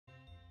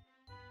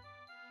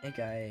Hey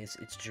guys,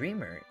 it's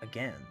Dreamer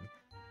again,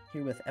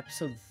 here with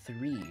episode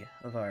 3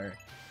 of our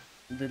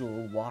little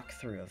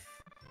playthrough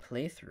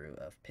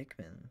of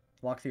Pikmin.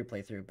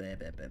 Playthrough, blah,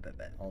 blah, blah, blah,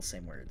 blah, all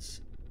same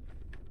words.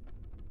 I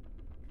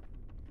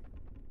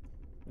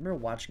remember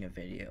watching a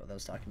video that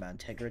was talking about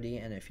integrity,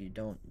 and if you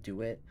don't do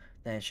it,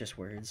 then it's just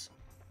words.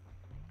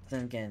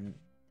 Then again,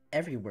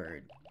 every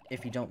word,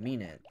 if you don't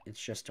mean it,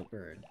 it's just a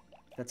word.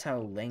 That's how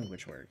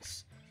language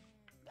works.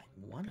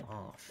 I'm one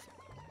off.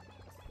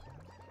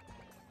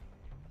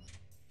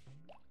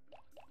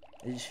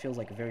 It just feels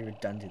like a very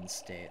redundant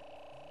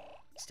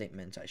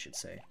statement, I should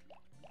say.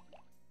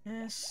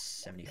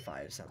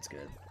 75 sounds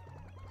good.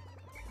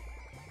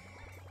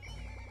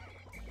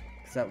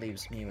 Because that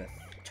leaves me with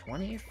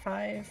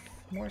 25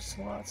 more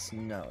slots?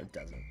 No, it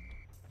doesn't.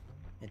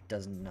 It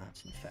does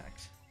not, in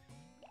fact.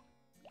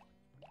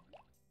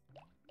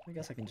 I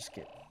guess I can just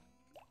get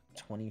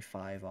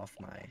 25 off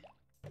my...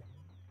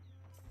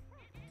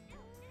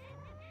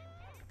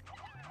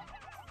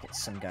 Get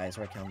some guys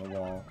working on the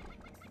wall.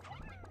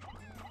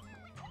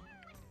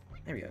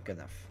 There we go, good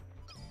enough.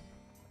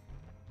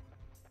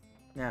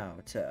 Now,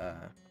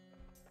 to,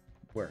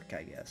 work,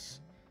 I guess.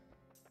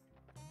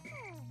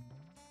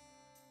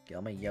 Get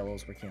all my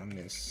yellows working on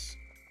this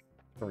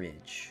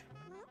bridge.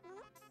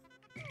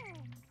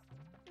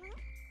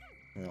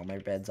 And all my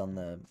reds on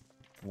the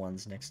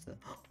ones next to the...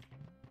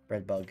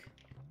 Bread bug.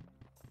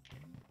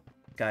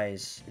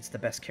 Guys, it's the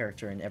best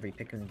character in every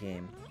Pikmin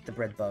game. The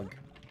bread bug.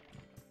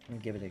 I'm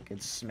gonna give it a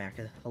good smack.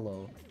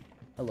 Hello.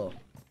 Hello.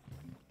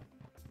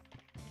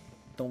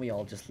 Don't we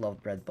all just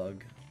love bread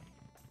bug?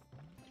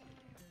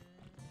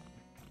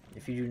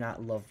 If you do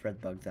not love bread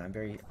bug,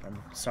 then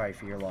I'm sorry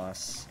for your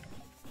loss.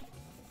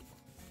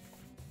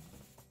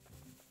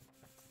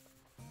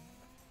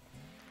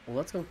 Well,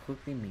 let's go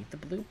quickly meet the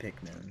blue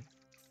Pikmin.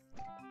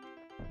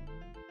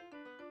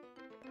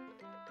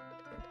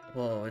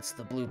 Whoa, it's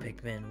the blue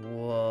Pikmin.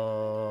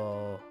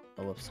 Whoa.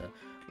 Oh, whoops.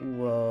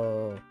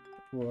 Whoa.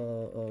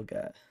 Whoa. Oh,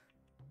 God.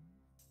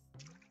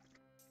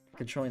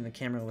 Controlling the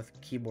camera with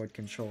keyboard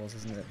controls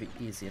isn't the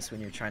easiest when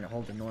you're trying to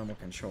hold a normal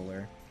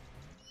controller.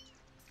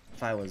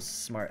 If I was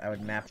smart, I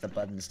would map the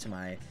buttons to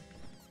my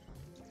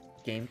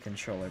game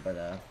controller,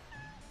 but,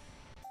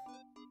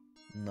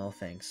 no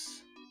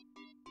thanks.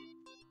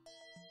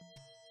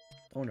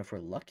 Oh, and if we're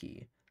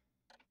lucky,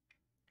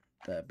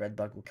 the bread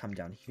bug will come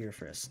down here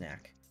for a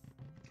snack.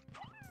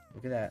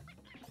 Look at that.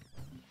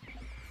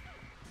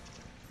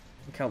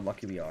 Look how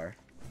lucky we are.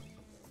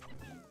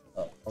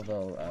 Oh,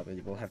 although,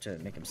 we'll have to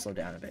make him slow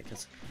down a bit,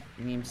 because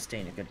we need him to stay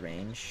in a good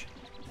range.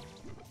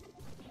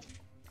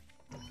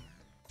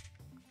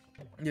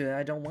 Dude,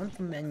 I don't want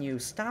the menu.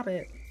 Stop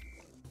it!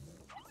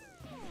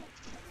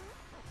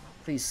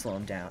 Please slow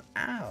him down.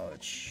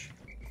 Ouch!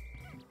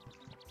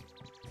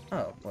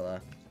 Oh,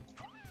 well,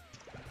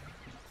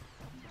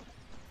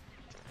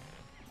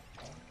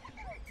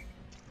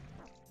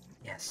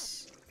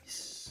 Yes.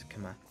 Yes.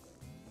 Come on.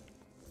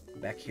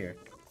 Back here.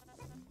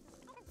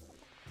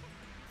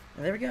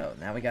 And there we go.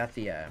 Now we got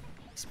the,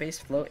 space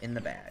float in the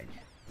bag.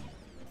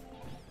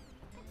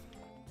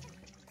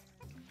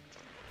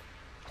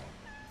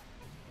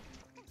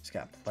 Just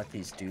gotta pluck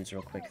these dudes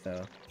real quick,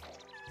 though.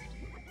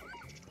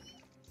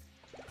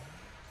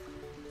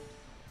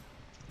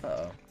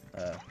 Uh-oh.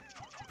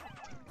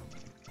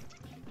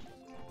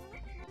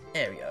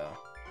 There we go.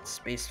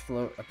 Space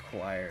float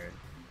acquired.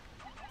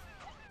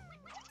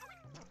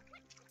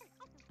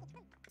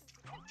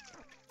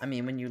 I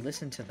mean, when you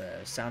listen to the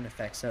sound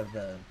effects of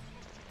the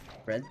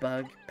red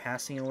bug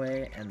passing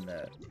away and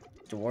the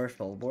dwarf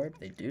billboard,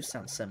 they do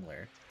sound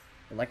similar.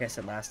 But like I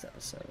said last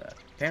episode,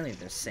 apparently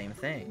they're the same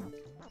thing.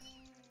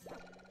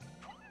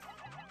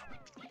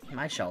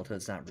 My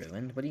childhood's not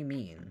ruined. What do you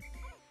mean?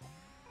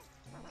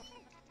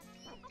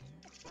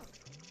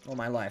 All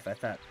my life, I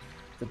thought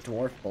the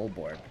dwarf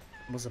billboard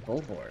was a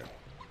billboard.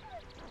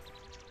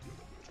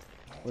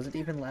 Was it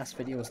even last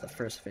video? Was the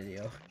first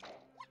video?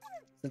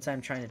 Since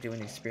I'm trying to do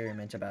an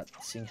experiment about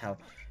seeing how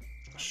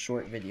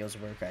short videos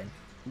work,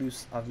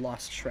 I've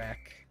lost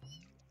track.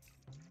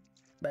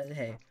 But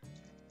hey,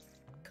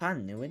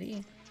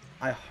 continuity?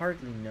 I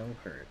hardly know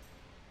her.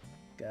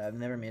 God, I've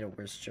never made a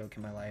worse joke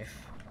in my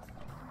life.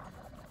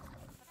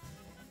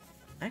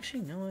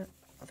 Actually, you know what?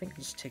 I think I'll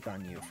just take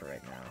on you for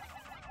right now.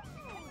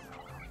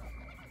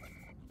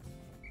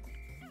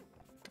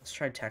 Let's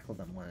try to tackle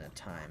them one at a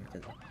time,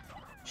 because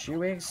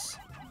shearwigs,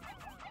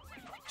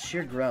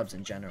 sheer grubs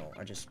in general,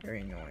 are just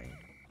very annoying.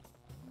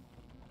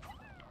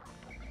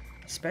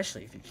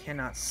 Especially if you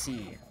cannot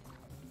see.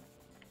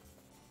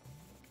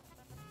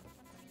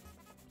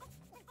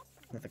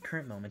 At the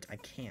current moment, I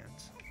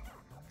can't.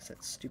 Because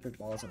that stupid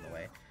wall's in the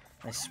way.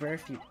 And I swear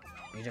if you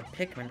need a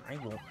Pikmin, I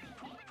will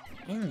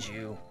end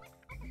you.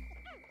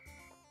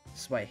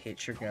 This is why I hate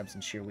sheer grubs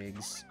and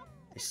shearwigs.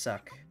 They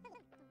suck.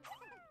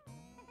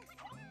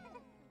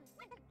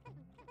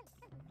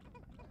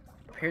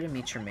 Prepare to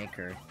meet your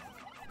maker.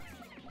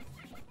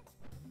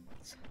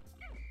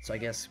 So I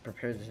guess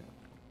prepare to...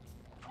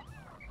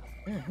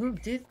 who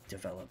did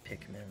develop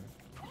Pikmin?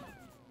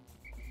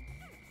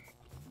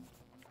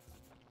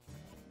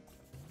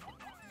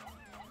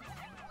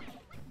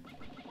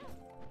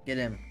 Get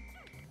him.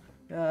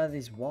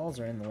 These walls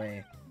are in the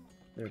way.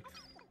 They're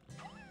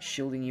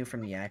shielding you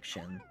from the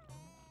action.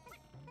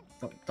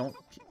 Don't,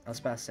 I was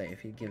about to say,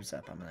 if he gives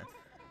up, I'm gonna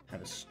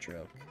have a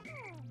stroke.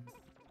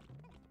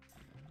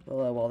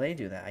 Well, while they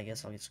do that, I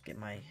guess I'll just get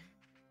my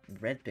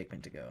red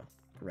Pikmin to go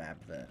grab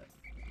the...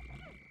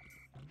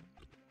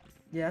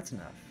 Yeah, that's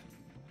enough.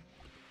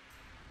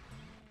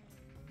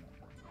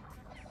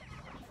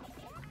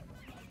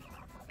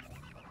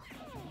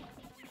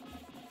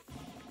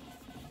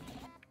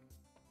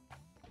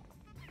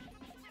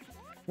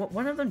 What,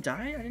 one of them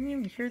died? I didn't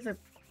even hear the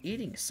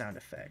eating sound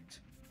effect.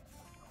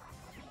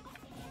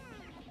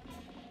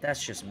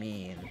 That's just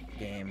mean,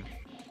 game.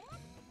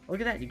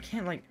 Look at that, you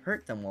can't, like,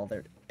 hurt them while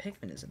their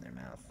Pikmin is in their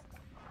mouth.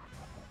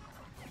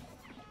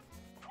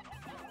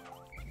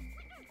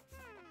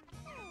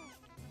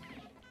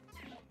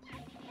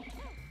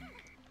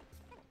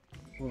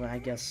 Well, I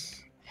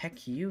guess,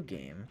 heck you,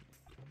 game.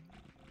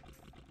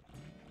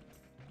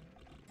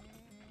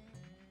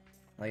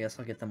 I guess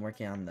I'll get them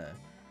working on the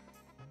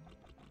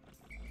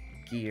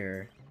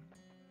gear.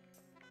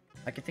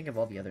 I can think of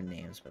all the other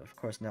names, but of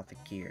course not the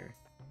gear.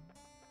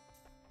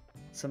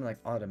 Something like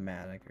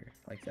automatic or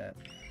like that.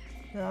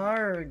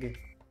 Arg!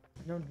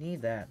 I don't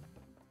need that.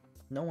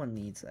 No one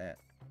needs that.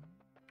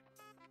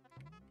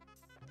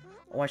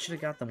 Oh, I should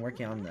have got them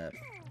working on the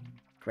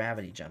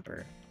gravity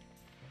jumper.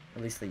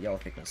 At least the yellow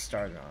Pikmin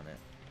started on it.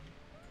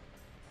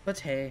 But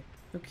hey,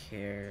 who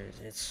cares?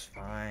 It's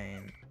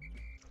fine.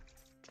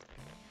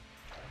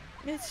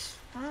 It's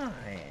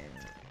fine.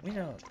 We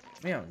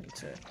don't need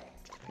to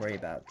worry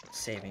about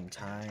saving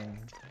time.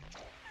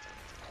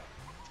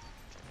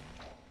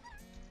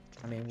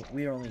 I mean,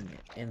 we're only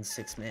in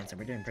 6 minutes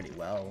and we're doing pretty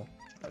well,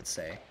 I would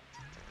say.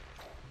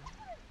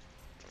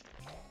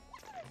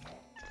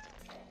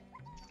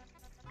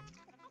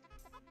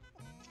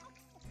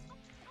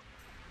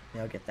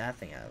 Yeah, I'll get that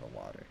thing out of the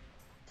water.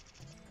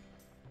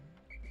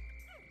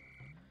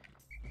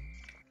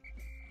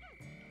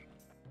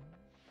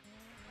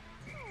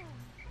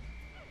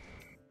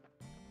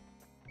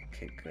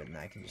 Okay, good. Now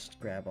I can just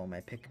grab all my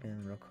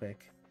Pikmin real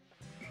quick.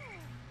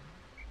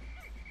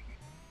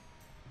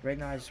 Right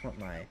now I just want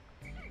my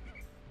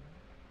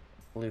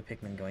blue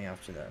Pikmin going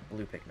after the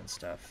blue Pikmin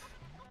stuff.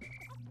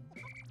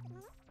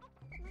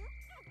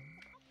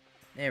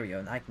 There we go,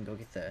 and I can go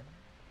get the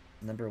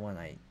number one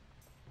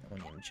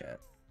Ionium Jet.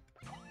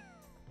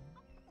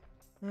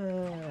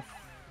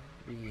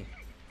 3.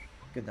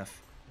 Good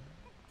enough.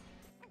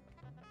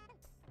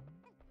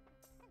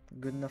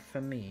 Good enough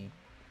for me.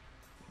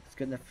 It's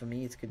good enough for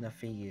me, it's good enough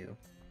for you.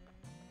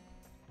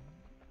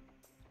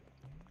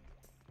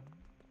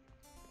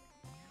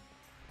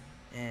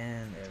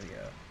 And there we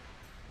go.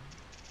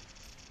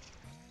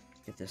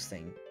 Get this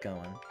thing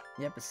going.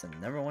 Yep, it's the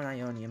number one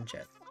Ionium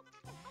Jet.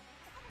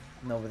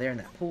 And over there in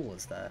that pool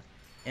is the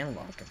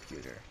analog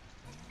computer.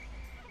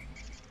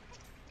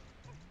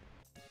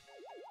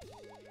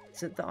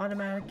 Is it the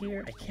automatic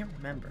gear? I can't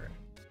remember.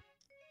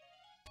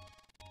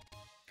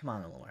 Come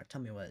on, Olimar,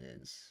 tell me what it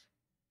is.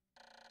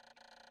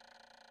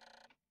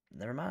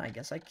 Never mind, I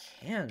guess I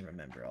can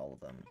remember all of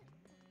them.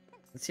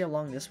 Let's see how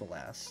long this will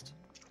last.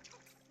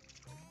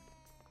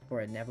 Before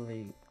I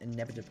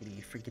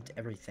inevitably forget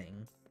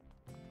everything.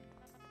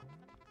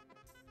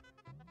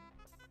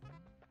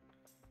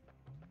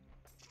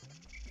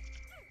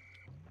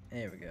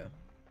 There we go.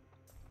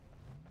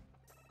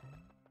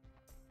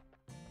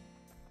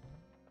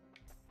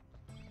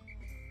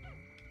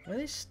 What are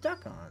they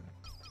stuck on?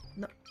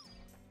 No.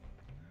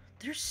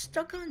 They're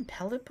stuck on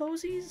pellet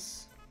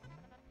posies?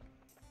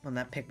 When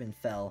that Pikmin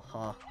fell,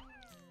 huh?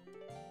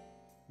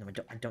 No,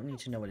 I don't need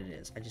to know what it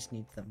is. I just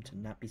need them to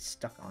not be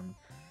stuck on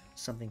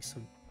something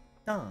so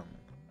dumb.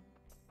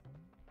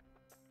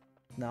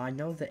 Now, I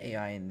know the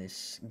AI in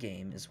this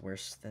game is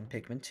worse than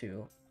Pikmin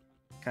 2.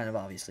 Kind of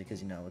obviously,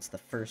 because, you know, it's the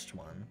first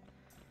one.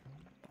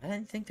 But I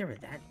didn't think they were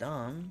that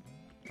dumb.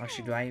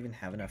 Actually, do I even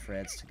have enough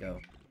reds to go?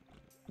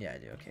 Yeah, I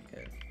do. Okay,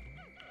 good.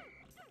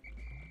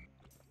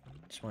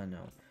 Just want to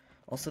know.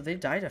 Also, they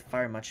die to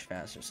fire much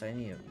faster, so I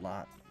need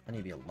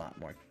to be a lot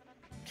more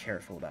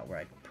careful about where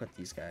I put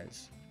these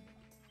guys.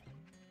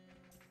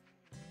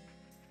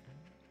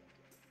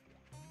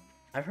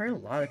 I've heard a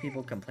lot of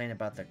people complain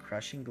about the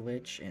crushing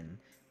glitch in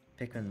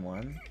Pikmin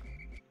 1,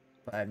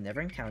 but I've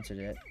never encountered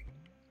it,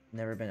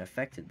 never been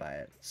affected by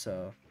it,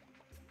 so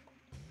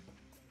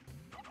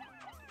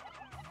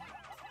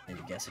I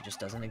guess it just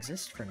doesn't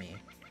exist for me.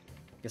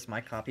 I guess my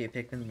copy of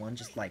Pikmin 1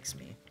 just likes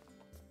me.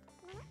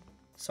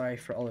 Sorry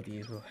for all of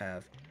you who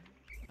have,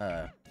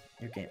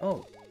 your game.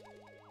 Oh!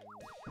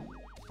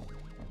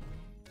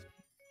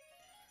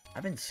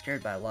 I've been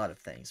scared by a lot of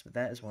things, but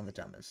that is one of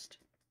the dumbest.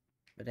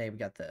 But hey, we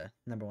got the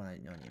number one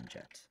Ionium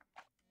Jet.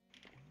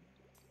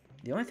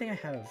 The only thing I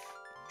have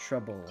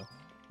trouble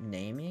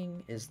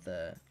naming is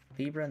the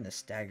Vibra and the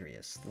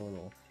Stagrius, the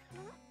little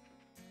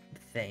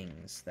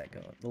things that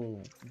go, the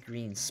little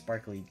green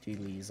sparkly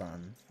doodlies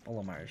on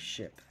Olimar's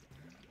ship.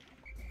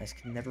 I just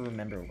can never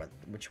remember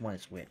which one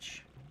is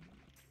which.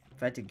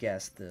 If I had to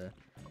guess, the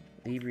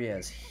Libria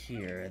is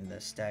here and the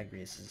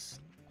Stagrius is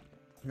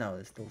No,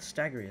 the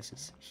Stagrius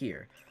is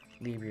here.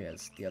 Libria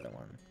is the other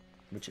one,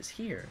 which is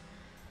here.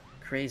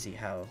 Crazy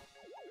how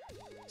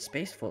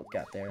Space Float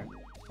got there.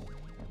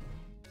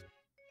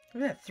 Look at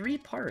that, 3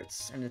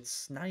 parts, and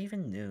it's not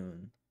even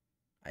noon,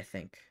 I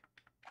think.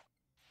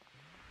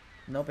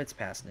 Nope, it's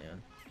past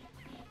noon.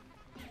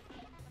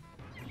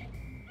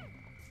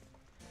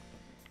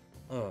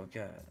 Oh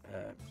god,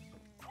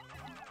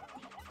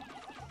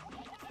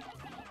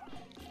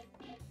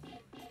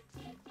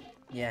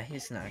 yeah,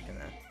 he's not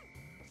gonna...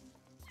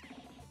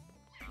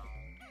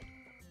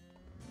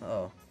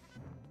 Oh.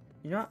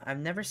 You know what? I've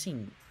never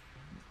seen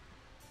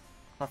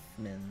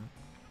Huffman.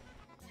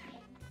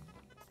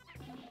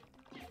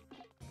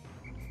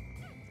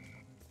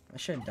 I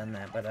should have done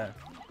that, but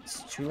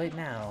it's too late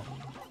now.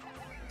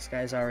 This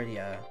guy's already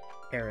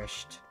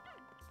perished.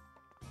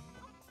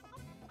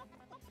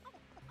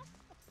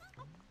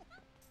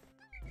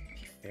 It'd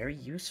be very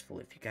useful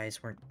if you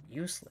guys weren't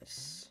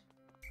useless.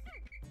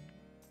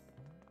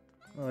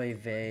 Oy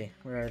vey,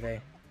 where are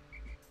they?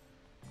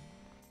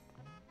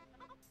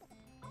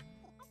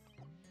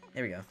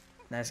 There we go.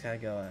 Now I just gotta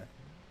go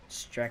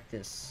distract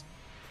this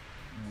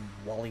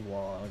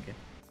Wollywog.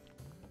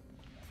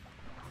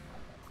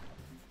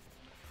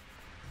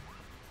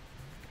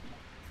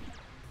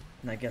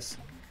 And I guess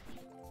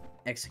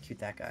execute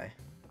that guy.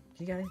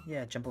 You got it?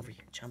 Yeah, jump over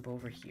here. Jump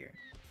over here.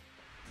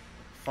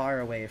 Far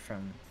away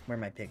from where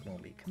my Pikmin will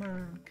be. Come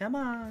on, come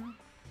on.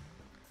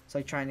 It's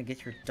like trying to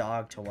get your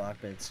dog to walk,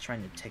 but it's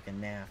trying to take a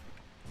nap.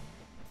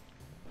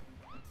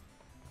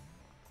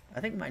 I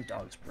think my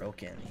dog's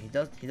broken. He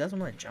doesn't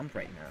want to jump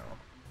right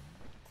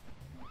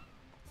now.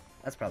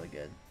 That's probably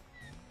good.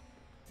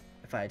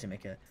 If I had to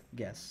make a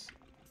guess.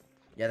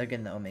 Yeah, they're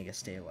getting the Omega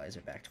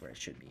Stabilizer back to where it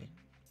should be.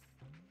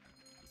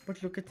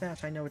 But look at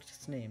that, I know what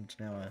it's named.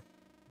 Now,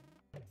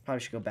 probably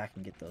should go back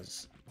and get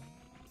those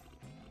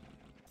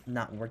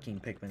not working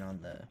Pikmin on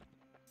the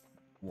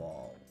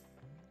wall.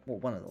 Well,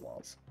 one of the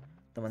walls.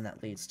 The one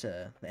that leads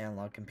to the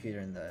analog computer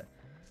and the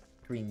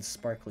green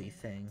sparkly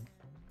thing.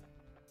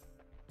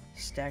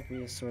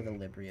 Stagrius or the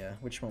Libria?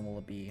 Which one will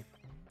it be?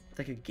 It's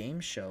like a game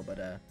show, but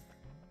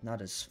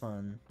not as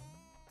fun.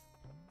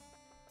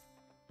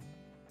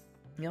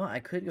 You know what? I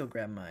could go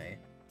grab my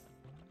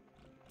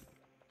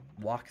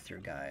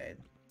walkthrough guide.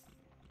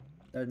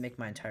 That would make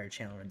my entire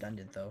channel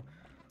redundant, though.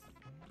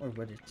 Or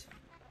would it?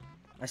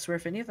 I swear,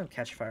 if any of them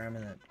catch fire, I'm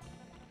gonna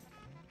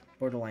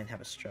borderline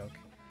have a stroke.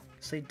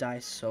 Because they die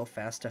so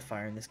fast to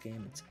fire in this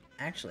game, it's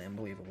actually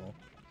unbelievable.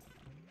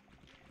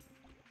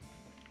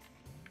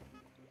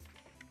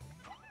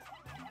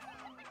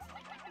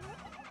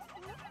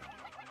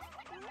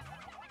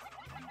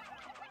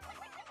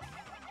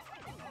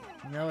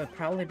 No, it'd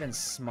probably been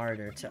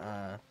smarter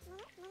to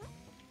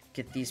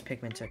get these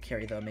Pikmin to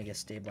carry the Omega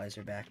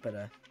Stabilizer back,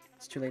 but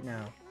it's too late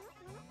now.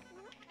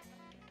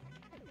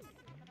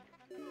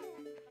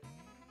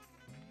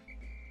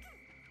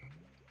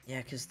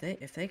 Yeah, because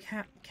if they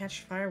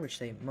catch fire, which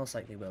they most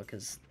likely will,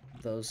 because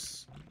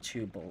those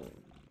two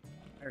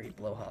fiery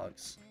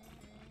blowhogs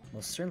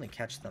will certainly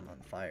catch them on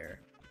fire.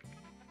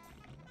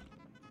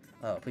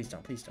 Oh, please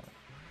don't, please don't.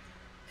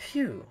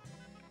 Phew!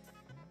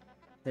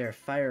 Their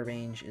fire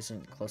range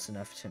isn't close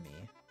enough to me.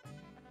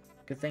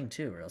 Good thing,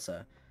 too, or else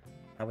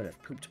I would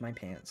have pooped my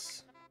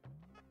pants.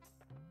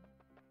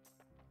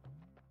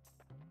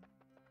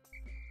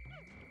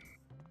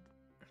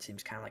 It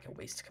seems kind of like a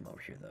waste to come over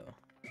here, though.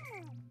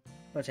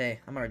 But hey,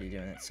 I'm already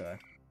doing it, so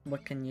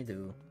what can you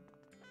do?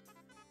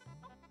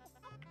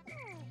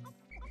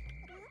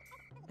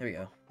 There we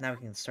go. Now we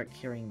can start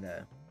carrying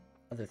the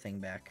other thing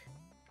back.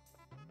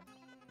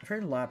 I've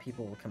heard a lot of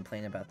people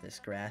complain about this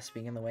grass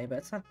being in the way, but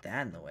it's not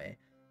that in the way.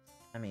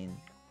 I mean,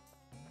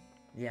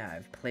 yeah,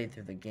 I've played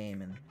through the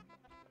game and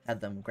had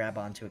them grab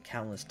onto it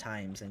countless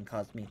times and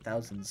caused me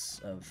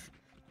thousands of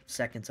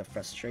seconds of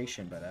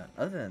frustration, but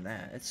other than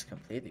that, it's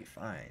completely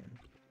fine.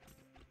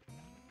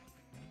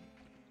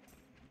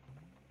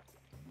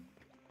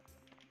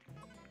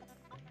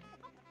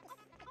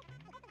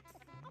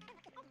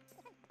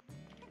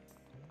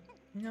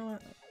 You know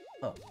what?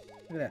 Oh,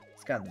 look at that.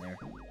 It's got in there.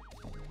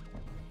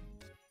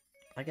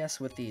 I guess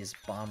with these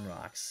bomb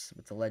rocks,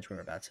 with the ledge we're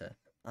about to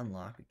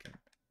unlock, we can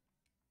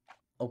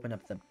open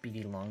up the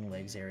beady long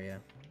legs area.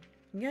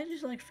 Can you guys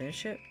just, like,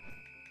 finish it?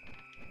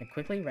 Like,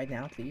 quickly, right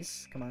now,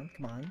 please? Come on,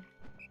 come on.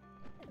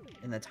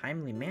 In a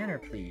timely manner,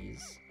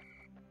 please.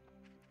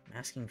 I'm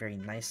asking very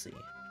nicely.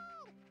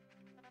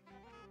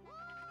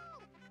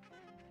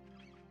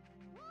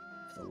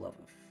 For the love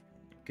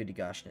of goody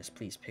goshness,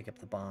 please pick up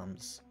the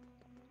bombs.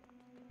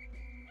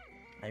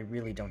 I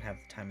really don't have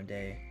the time of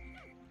day.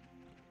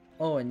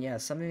 Oh, and yeah,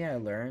 something I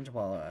learned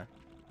while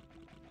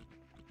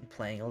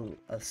playing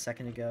a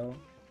second ago,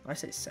 I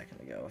say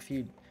second ago, a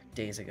few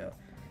days ago,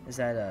 is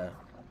that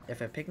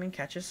if a Pikmin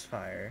catches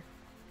fire,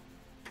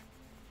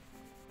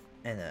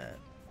 and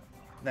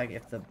like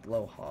if the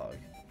blowhog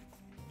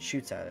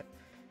shoots at it,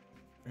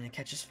 and it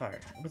catches fire,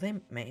 will they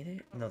make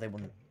it? No, they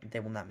will. They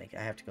will not make it.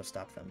 I have to go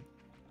stop them.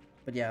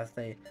 But yeah, if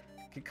they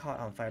get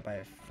caught on fire by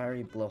a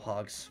fiery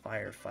blowhog's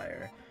fire,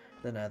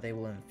 then they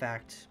will in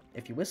fact,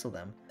 if you whistle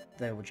them,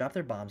 they will drop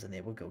their bombs and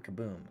they will go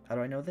kaboom. How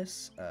do I know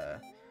this?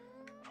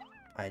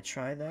 I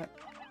try that.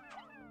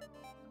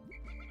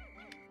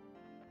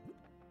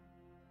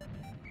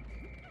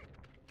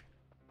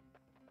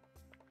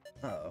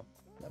 Uh-oh,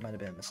 that might have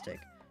been a mistake.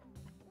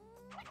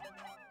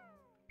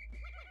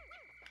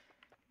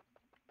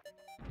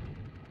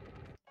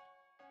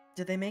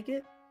 Did they make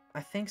it?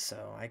 I think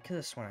so. I could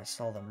have sworn I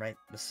saw them right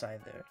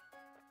beside there.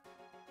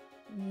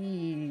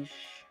 Yeesh.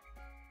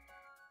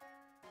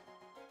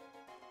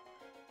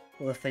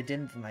 Well, if they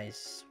didn't, then I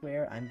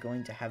swear I'm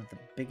going to have the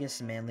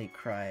biggest manly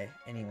cry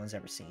anyone's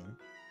ever seen.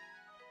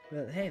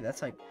 But hey,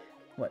 that's like,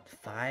 what,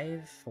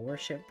 4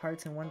 ship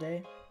parts in one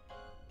day?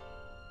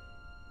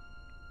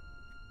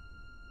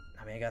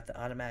 I mean, I got the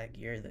automatic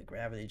gear, the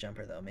gravity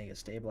jumper, the Omega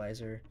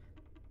stabilizer.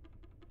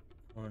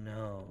 Oh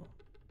no.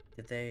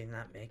 Did they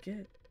not make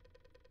it?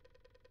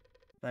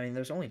 I mean,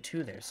 there's only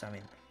 2 there, so I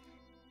mean,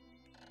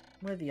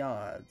 what are the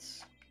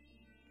odds?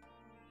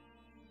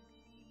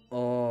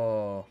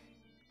 Oh.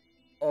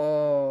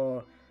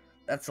 Oh.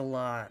 That's a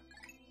lot.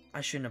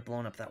 I shouldn't have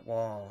blown up that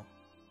wall.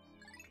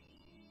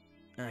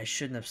 And I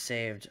shouldn't have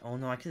saved. Oh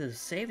no, I could have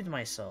saved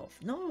myself.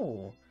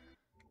 No!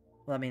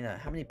 Well, I mean,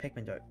 how many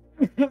Pikmin do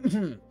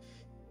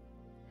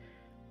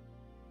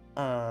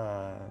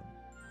I...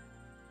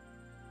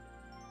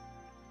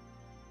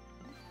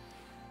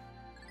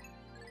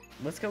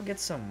 Let's go get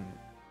some...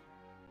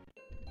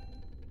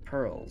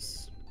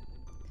 pearls.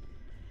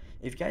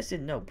 If you guys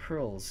didn't know,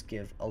 pearls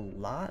give a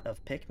lot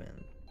of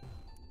Pikmin.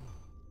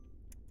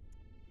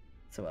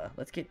 So,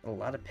 let's get a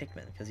lot of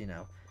Pikmin, because, you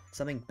know,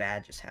 something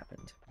bad just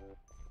happened.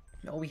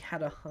 Oh, we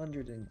had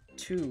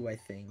 102, I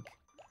think.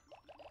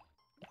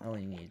 I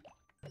only need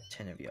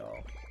 10 of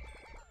y'all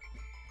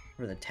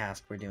for the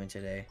task we're doing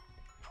today.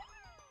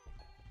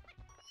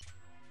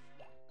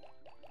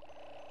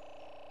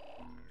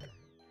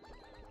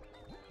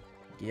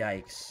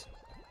 Yikes.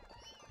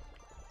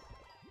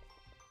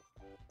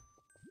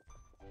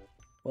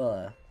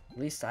 Well, at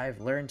least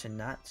I've learned to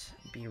not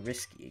be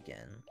risky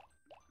again.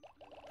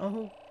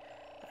 Oh,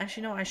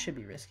 actually no, I should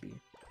be risky.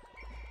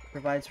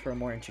 Provides for a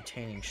more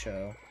entertaining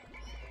show.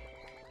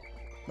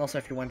 And also,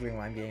 if you're wondering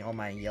why I'm getting all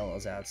my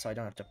yellows out, so I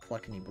don't have to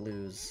pluck any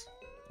blues.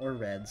 Or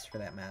reds, for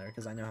that matter,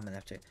 because I know I'm gonna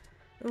have to...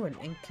 Ooh, an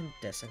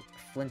incandescent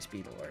flint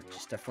beetle, or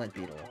just a flint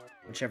beetle.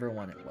 Whichever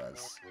one it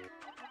was.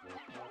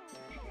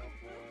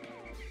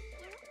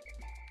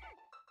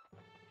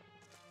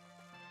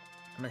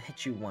 I'm gonna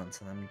hit you once,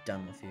 and I'm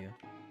done with you.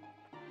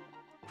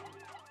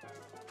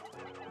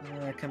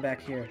 Come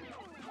back here.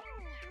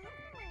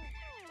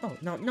 Oh,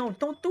 no, no,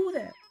 don't do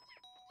that!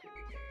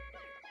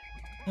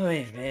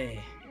 Oy vey.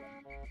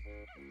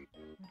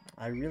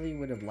 I really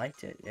would have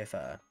liked it if,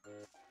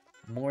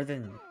 more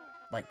than,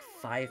 like,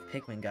 5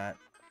 Pikmin got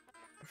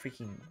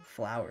freaking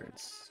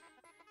flowers.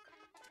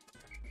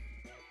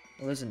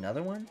 Well, there's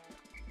another one?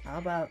 How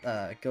about,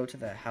 go to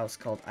the house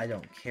called I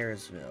Don't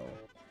Caresville?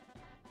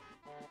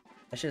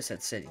 I should have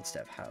said city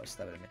instead of house.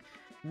 That would have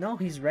been... No,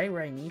 he's right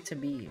where I need to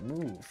be.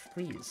 Move,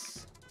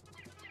 please.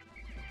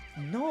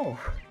 No!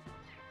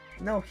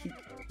 No,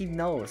 he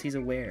knows. He's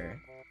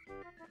aware.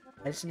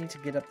 I just need to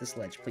get up this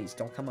ledge. Please,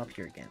 don't come up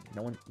here again.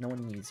 No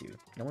one needs you.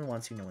 No one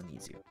wants you, no one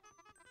needs you.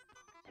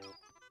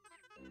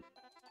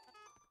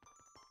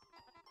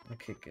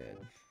 Okay, good.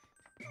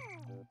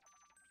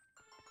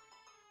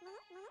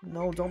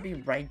 No, don't be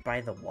right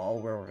by the wall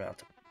where we're about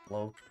to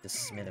blow the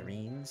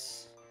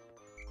smithereens.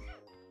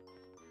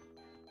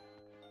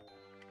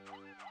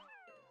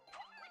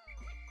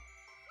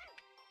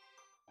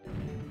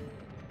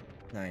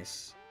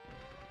 Nice.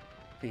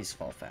 Please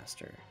fall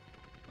faster.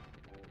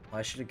 Oh,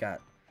 I should have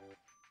got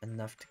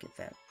enough to get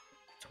that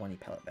 20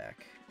 pellet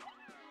back.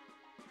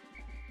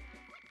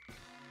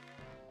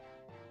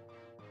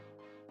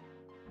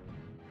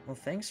 Well,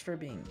 thanks for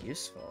being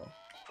useful.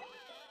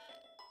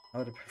 I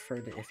would have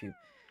preferred it if you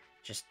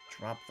just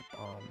dropped the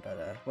bomb, but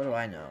what do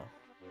I know?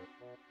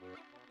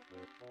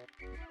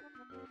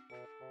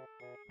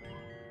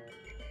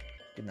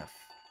 Good enough.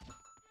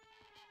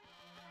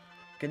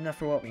 Good enough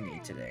for what we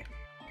need today.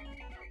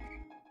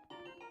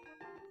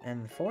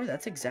 And 4,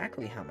 that's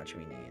exactly how much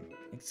we need.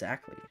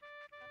 Exactly.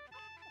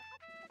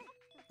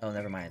 Oh,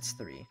 never mind, it's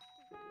 3.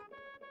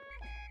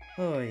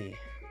 Oy.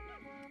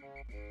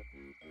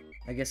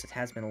 I guess it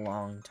has been a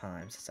long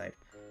time since I've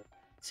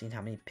seen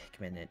how many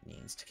Pikmin it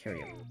needs to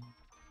carry a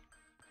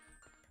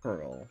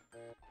pearl.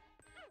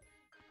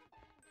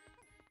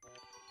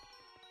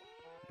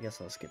 I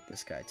guess I'll skip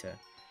this guy to...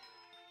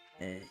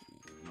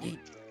 yeet.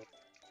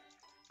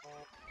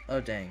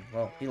 Oh dang,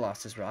 well, he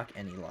lost his rock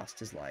and he lost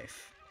his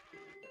life.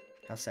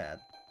 How sad.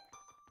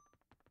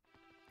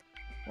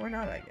 Or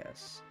not, I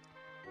guess.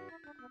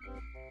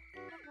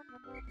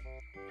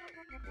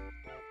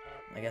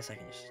 I guess I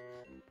can just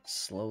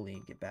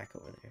slowly get back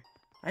over there.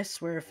 I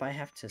swear if I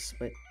have to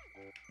split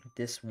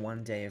this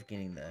one day of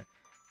getting the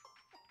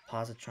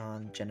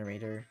positron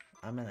generator,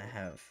 I'm gonna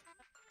have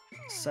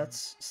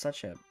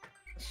such a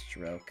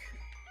stroke.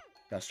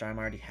 Gosh, I'm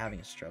already having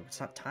a stroke. It's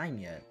not time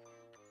yet.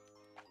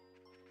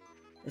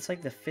 It's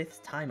like the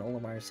 5th time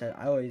Olimar said,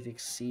 I always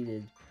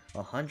exceeded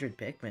 100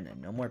 Pikmin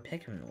and no more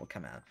Pikmin will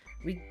come out.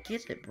 We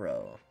get it,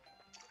 bro.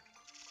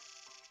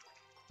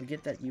 We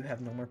get that you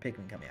have no more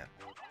Pikmin coming out.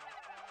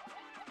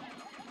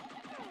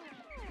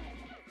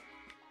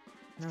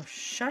 No,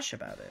 shush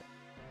about it.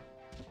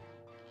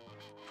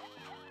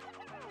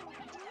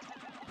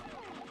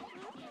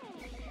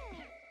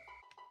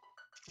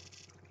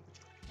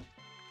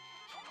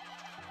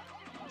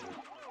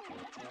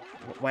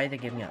 Why are they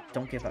giving up?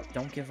 Don't give up.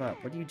 Don't give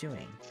up. What are you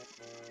doing?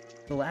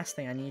 The last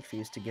thing I need for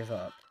you is to give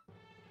up.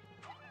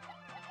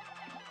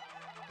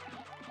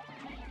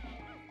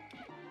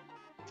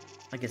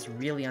 Like, it's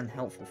really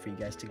unhelpful for you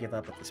guys to give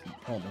up at this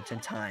moment in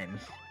time.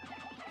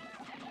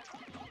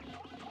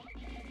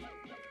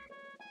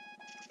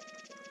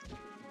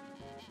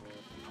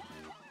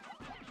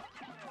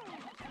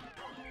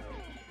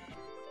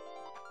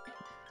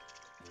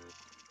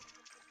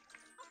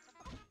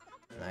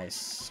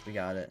 Nice. We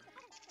got it.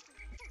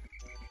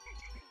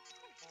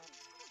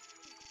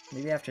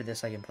 Maybe after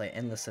this I can play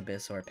Endless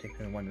Abyss or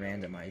Pikmin 1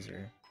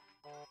 Randomizer.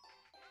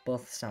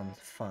 Both sound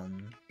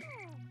fun.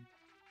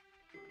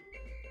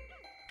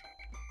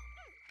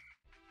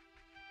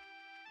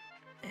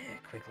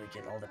 Quickly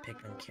get all the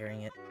Pikmin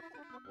carrying it.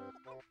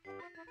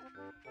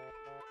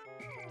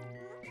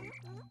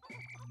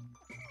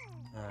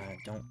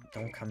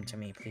 Don't come to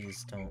me,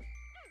 please, don't.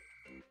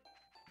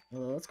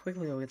 Well, let's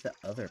quickly go get the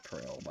other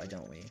pearl, why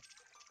don't we?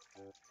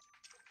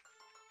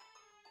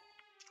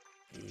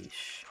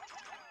 Yeesh.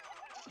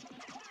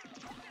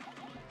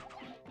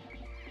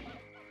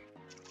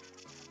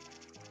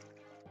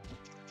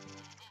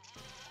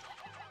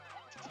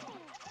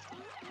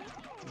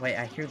 Wait,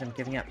 I hear them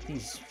giving up.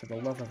 Please, for the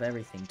love of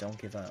everything, don't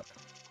give up.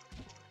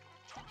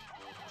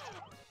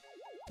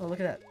 Oh, look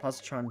at that.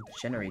 Positron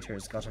generator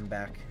has gotten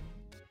back.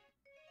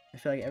 I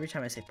feel like every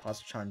time I say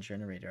positron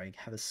generator, I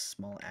have a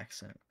small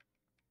accent.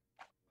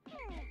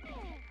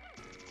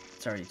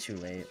 It's already too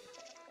late.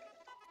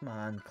 Come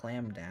on,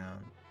 clam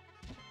down.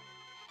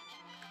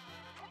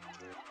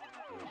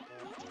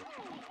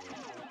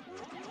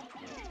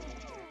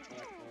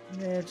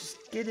 Yeah,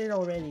 just get it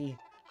already.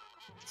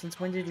 Since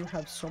when did you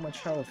have so much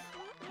health?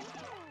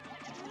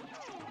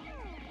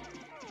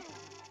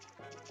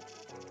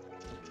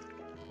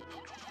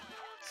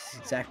 This is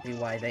exactly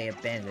why they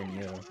abandoned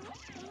you.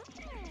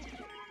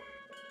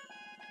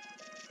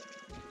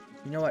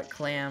 You know what,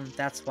 Clam?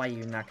 That's why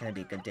you're not gonna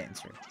be a good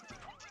dancer.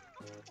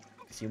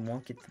 Because you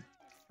won't get the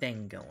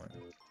thing going.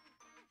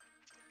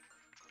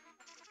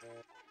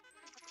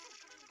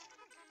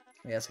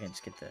 I guess I can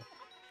just get the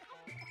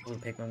blue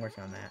Pikmin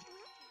working on that.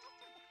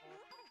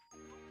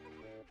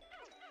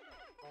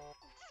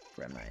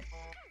 Grab my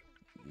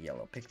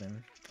yellow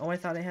Pikmin. Oh, I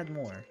thought I had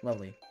more.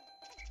 Lovely.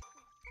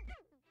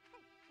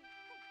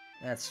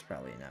 That's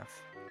probably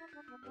enough.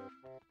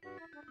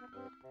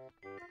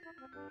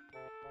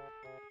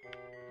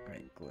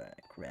 Alright,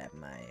 grab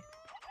my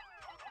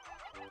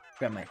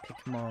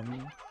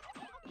Pikmin.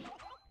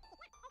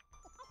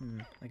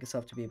 I guess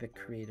I'll have to be a bit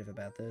creative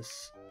about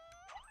this.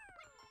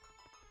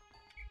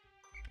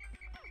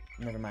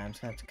 Never mind, I'm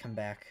just gonna have to come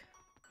back.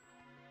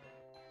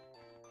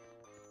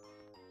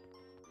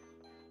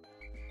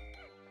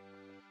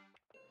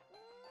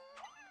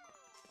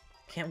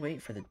 Can't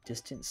wait for the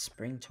distant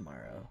spring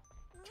tomorrow.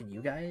 Can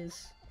you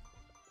guys?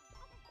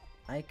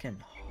 I can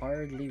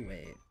hardly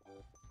wait.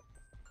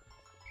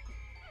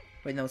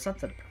 Wait, no, it's not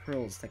the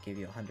pearls that gave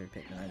you 100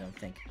 Pikmin, I don't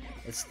think.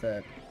 It's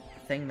the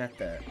thing that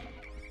the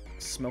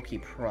Smoky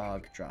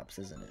Prog drops,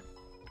 isn't it?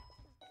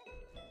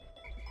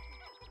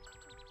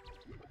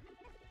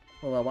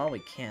 Well, while we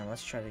can,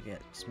 let's try to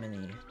get as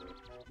many...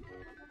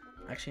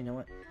 Actually, you know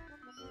what?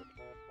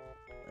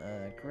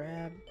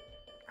 Grab...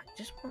 I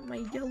just want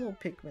my yellow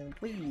Pikmin,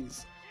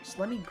 please. Just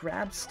let me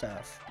grab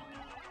stuff.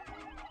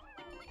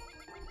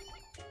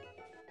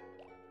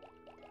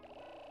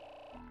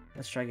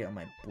 Let's try to get all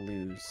my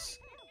blues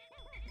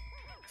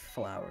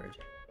flowered.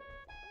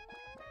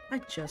 I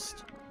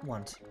just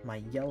want my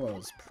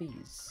yellows,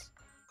 please.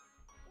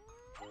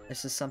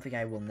 This is something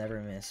I will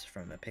never miss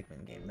from a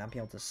Pikmin game. Not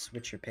being able to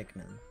switch your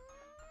Pikmin.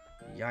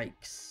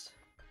 Yikes.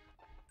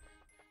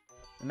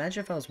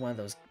 Imagine if I was one of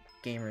those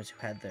gamers who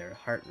had their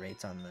heart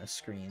rates on the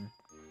screen.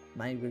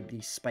 Mine would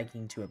be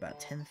spiking to about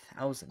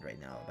 10,000 right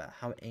now about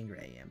how angry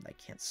I am that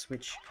I can't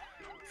switch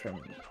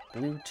from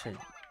blue to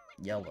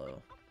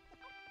yellow.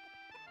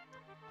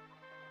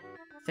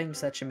 Things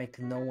that should make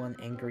no one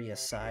angry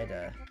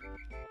aside,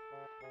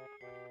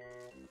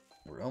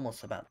 we're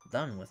almost about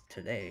done with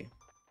today.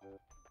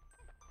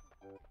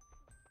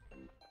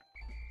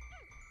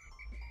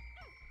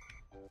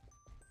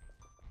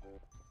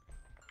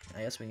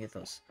 I guess we can get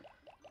those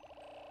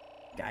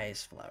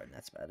guys flowered, and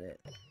that's about it.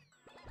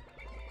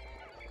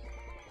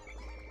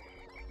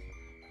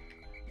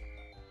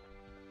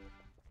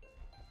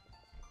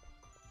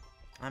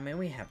 I mean,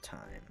 we have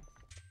time.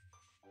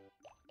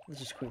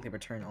 Let's just quickly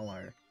return all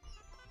our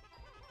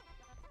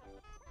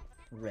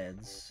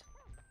reds.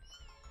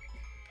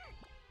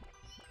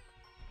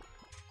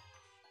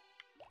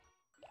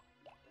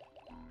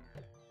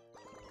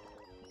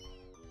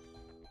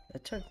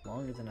 That took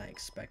longer than I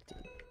expected.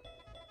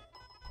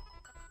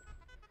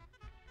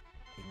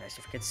 Be nice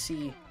if I could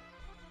see.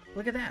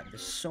 Look at that!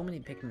 There's so many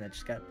Pikmin that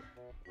just got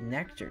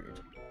nectared.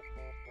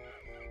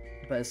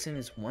 But as soon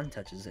as one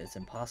touches it, it's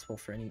impossible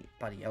for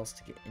anybody else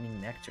to get any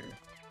nectar.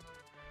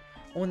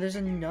 Oh, and there's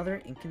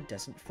another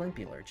incandescent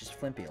Flimpeal, or just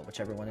Flimpeal,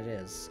 whichever one it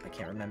is. I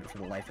can't remember for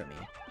the life of me.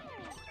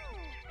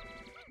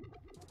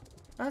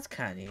 That's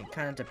kind of neat. It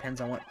kind of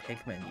depends on what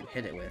Pikmin you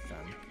hit it with.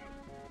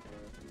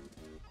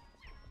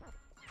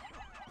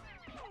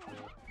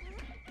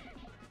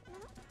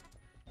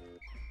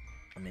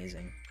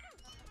 Amazing.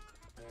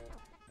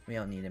 We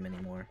don't need him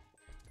anymore.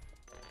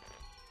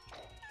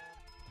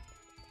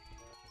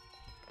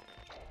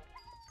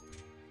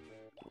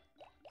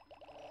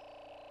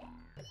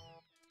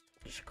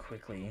 Just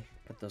quickly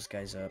put those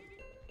guys up.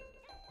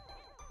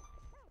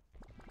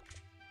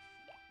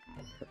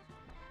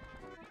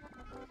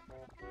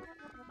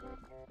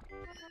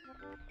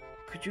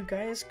 Could you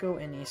guys go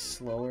any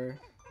slower?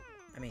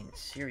 I mean,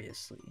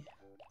 seriously.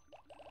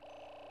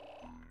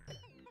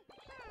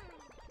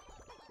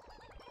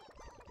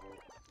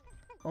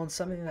 Oh, and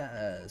something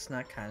that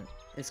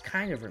is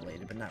kind of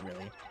related, but not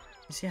really.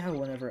 You see how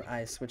whenever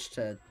I switch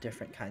to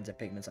different kinds of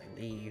pigments, like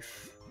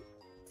leaf,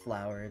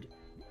 flowered,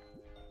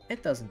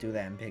 it doesn't do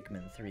that in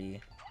Pikmin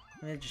 3.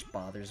 And it just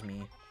bothers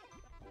me.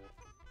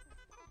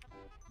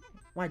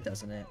 Why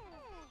doesn't it?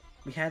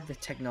 We had the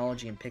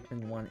technology in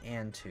Pikmin 1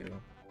 and 2.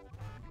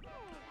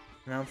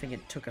 And I don't think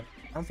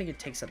it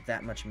takes up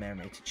that much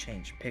memory to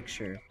change a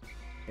picture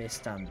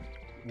based on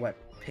what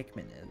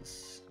Pikmin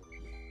is.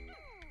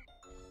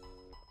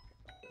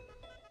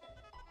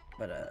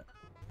 But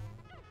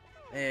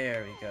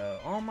there we go.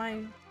 All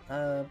my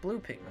blue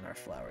Pikmin are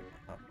flowered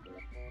now.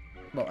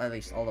 Well, at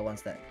least all the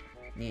ones that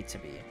need to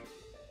be.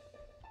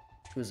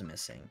 Who's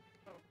missing?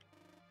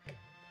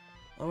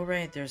 Oh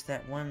right, there's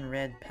that one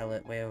red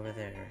pellet way over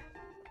there.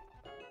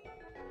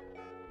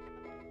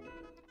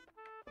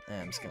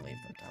 I'm just gonna leave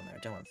them down there. I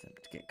don't want them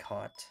to get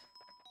caught.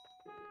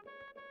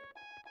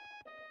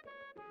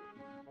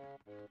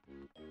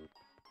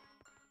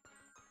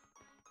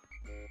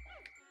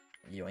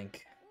 Yoink.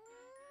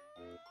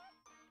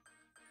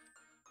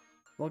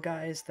 Well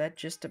guys, that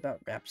just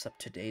about wraps up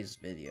today's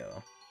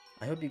video.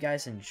 I hope you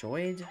guys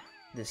enjoyed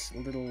this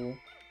little...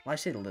 Well, I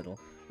say little.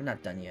 We're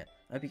not done yet.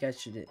 I hope you guys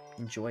should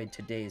enjoy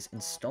today's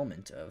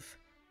installment of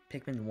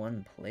Pikmin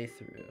 1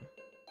 playthrough.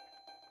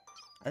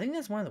 I think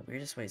that's one of the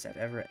weirdest ways I've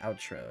ever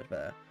outroed,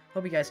 but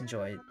hope you guys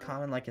enjoyed.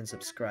 Comment, like, and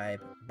subscribe.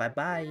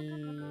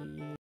 Bye-bye!